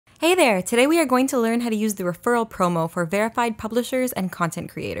Hey there! Today we are going to learn how to use the referral promo for verified publishers and content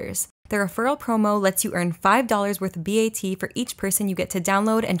creators. The referral promo lets you earn $5 worth of BAT for each person you get to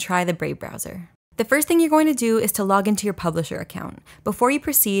download and try the Brave browser. The first thing you're going to do is to log into your publisher account. Before you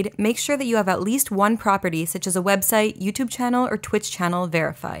proceed, make sure that you have at least one property such as a website, YouTube channel, or Twitch channel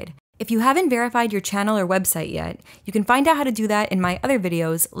verified. If you haven't verified your channel or website yet, you can find out how to do that in my other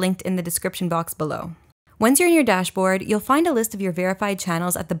videos linked in the description box below. Once you're in your dashboard, you'll find a list of your verified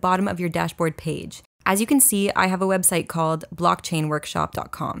channels at the bottom of your dashboard page. As you can see, I have a website called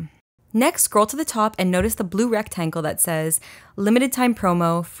blockchainworkshop.com. Next, scroll to the top and notice the blue rectangle that says Limited Time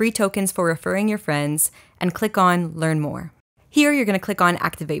Promo, Free Tokens for Referring Your Friends, and click on Learn More. Here, you're going to click on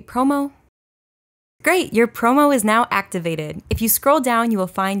Activate Promo. Great, your promo is now activated. If you scroll down, you will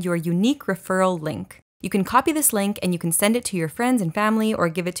find your unique referral link. You can copy this link and you can send it to your friends and family or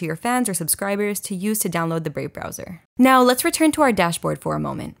give it to your fans or subscribers to use to download the Brave browser. Now let's return to our dashboard for a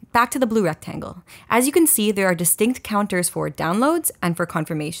moment. Back to the blue rectangle. As you can see, there are distinct counters for downloads and for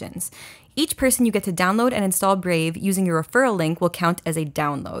confirmations. Each person you get to download and install Brave using your referral link will count as a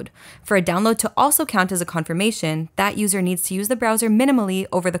download. For a download to also count as a confirmation, that user needs to use the browser minimally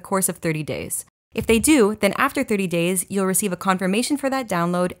over the course of 30 days. If they do, then after 30 days, you'll receive a confirmation for that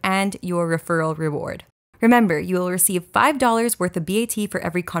download and your referral reward. Remember, you will receive $5 worth of BAT for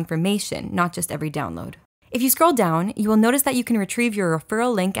every confirmation, not just every download. If you scroll down, you will notice that you can retrieve your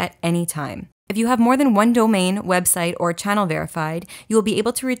referral link at any time. If you have more than one domain, website, or channel verified, you will be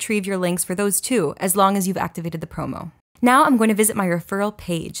able to retrieve your links for those too, as long as you've activated the promo. Now I'm going to visit my referral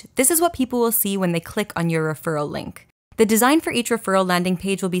page. This is what people will see when they click on your referral link. The design for each referral landing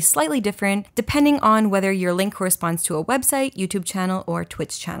page will be slightly different depending on whether your link corresponds to a website, YouTube channel, or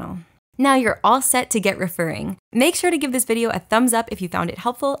Twitch channel. Now you're all set to get referring. Make sure to give this video a thumbs up if you found it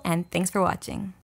helpful, and thanks for watching.